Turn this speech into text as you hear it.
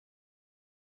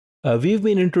We've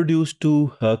been introduced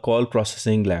to call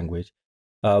processing language.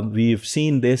 We've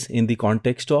seen this in the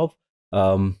context of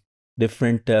um,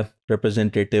 different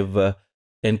representative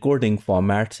encoding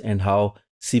formats and how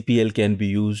CPL can be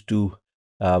used to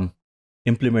um,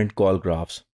 implement call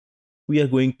graphs. We are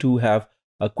going to have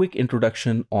a quick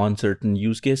introduction on certain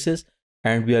use cases,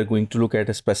 and we are going to look at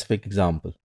a specific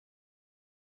example.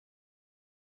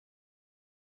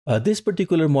 This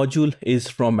particular module is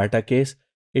from Metacase.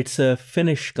 It's a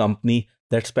Finnish company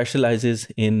that specializes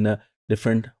in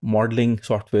different modeling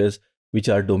softwares which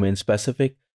are domain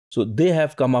specific. So they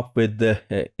have come up with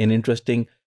an interesting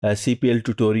CPL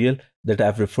tutorial that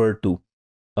I've referred to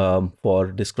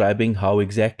for describing how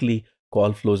exactly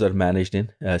call flows are managed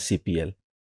in CPL.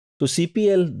 So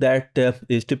CPL that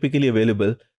is typically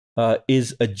available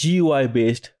is a GUI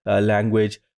based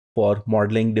language for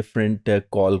modeling different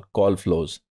call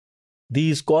flows.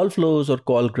 These call flows or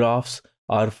call graphs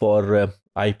are for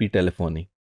IP telephony.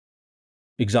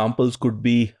 Examples could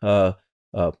be uh,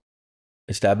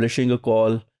 establishing a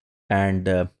call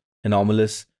and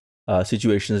anomalous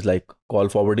situations like call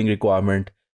forwarding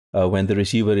requirement when the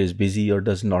receiver is busy or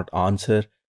does not answer,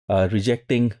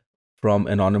 rejecting from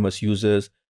anonymous users.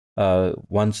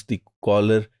 Once the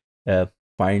caller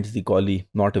finds the callee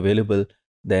not available,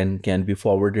 then can be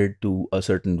forwarded to a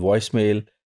certain voicemail.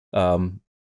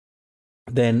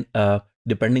 Then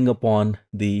depending upon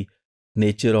the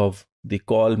nature of the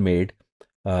call made,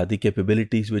 the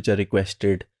capabilities which are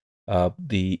requested,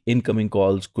 the incoming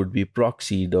calls could be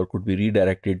proxied or could be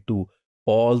redirected to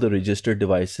all the registered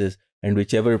devices, and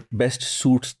whichever best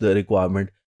suits the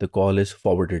requirement, the call is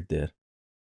forwarded there.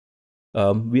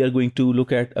 We are going to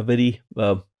look at a very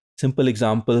simple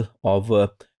example of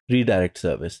a redirect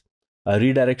service. A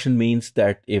redirection means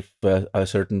that if a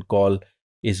certain call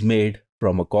is made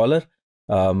from a caller,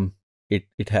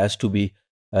 it has to be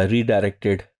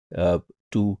redirected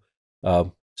to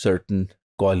certain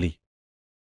callee,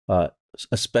 a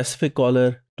specific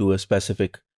caller to a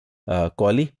specific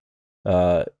callee.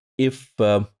 If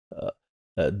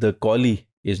the callee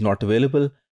is not available,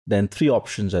 then three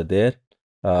options are there.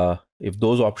 If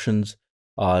those options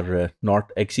are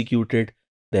not executed,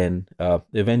 then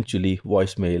eventually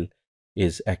voicemail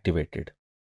is activated.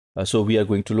 So we are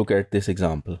going to look at this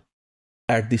example.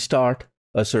 At the start,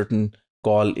 a certain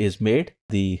call is made.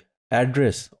 The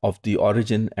address of the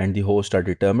origin and the host are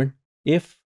determined.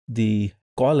 If the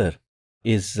caller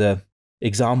is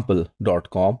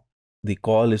example.com, the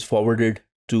call is forwarded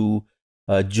to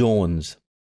Jones,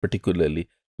 particularly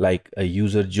like a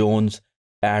user Jones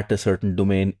at a certain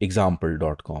domain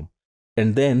example.com.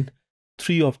 And then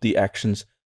three of the actions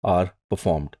are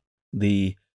performed.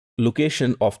 The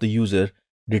location of the user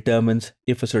determines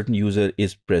if a certain user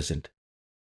is present.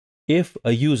 If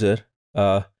a user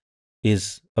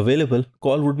is available,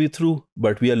 call would be through,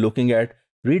 but we are looking at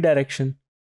redirection.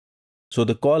 So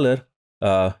the caller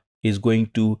is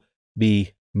going to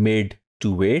be made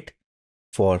to wait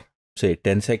for, say,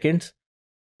 10 seconds.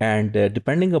 And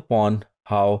depending upon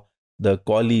how the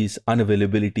callee's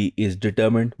unavailability is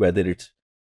determined, whether it's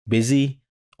busy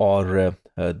or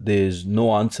there's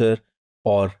no answer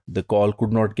or the call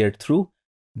could not get through,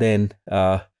 then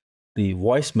the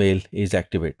voicemail is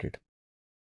activated.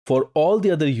 For all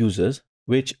the other users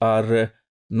which are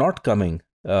not coming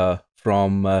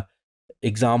from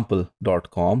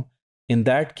example.com, in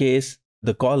that case,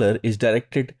 the caller is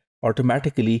directed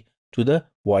automatically to the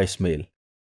voicemail.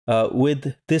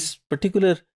 With this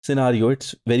particular scenario,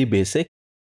 it's very basic.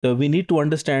 We need to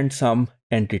understand some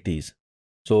entities.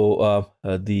 So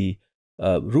the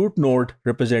root node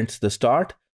represents the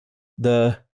start.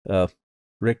 The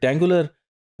rectangular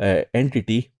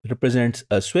entity represents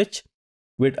a switch,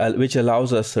 which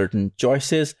allows us certain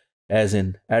choices, as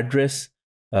in address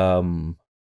or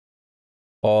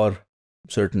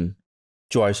certain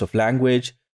choice of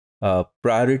language,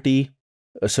 priority,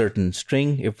 a certain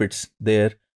string if it's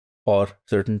there, or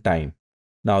certain time.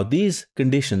 Now, these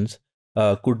conditions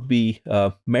could be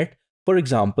met. For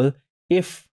example,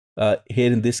 if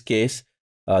here in this case,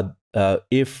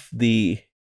 if the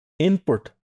input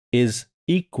is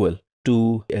equal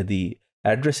to the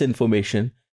address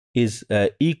information is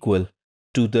equal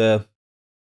to the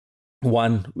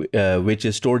one which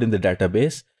is stored in the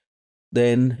database,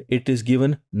 then it is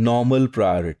given normal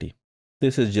priority.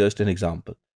 This is just an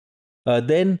example.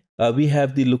 Then we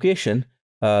have the location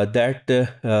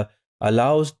that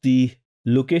allows the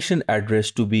location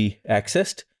address to be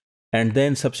accessed, and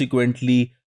then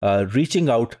subsequently reaching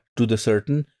out to the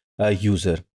certain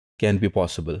user can be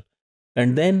possible.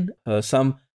 And then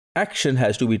some action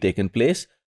has to be taken place.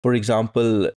 For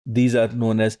example, these are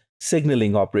known as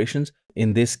signaling operations.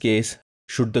 In this case,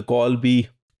 Should the call be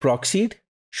proxied?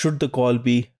 Should the call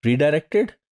be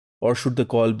redirected? Or should the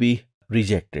call be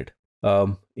rejected?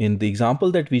 In the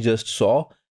example that we just saw,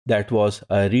 that was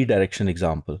a redirection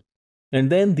example. And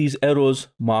then these arrows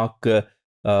mark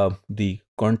the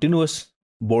continuous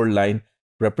bold line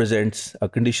represents a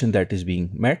condition that is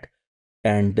being met.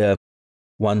 And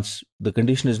once the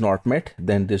condition is not met,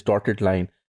 then this dotted line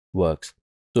works.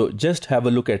 So just have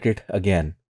a look at it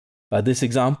again. This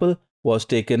example was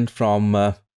taken from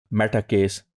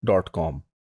metacase.com.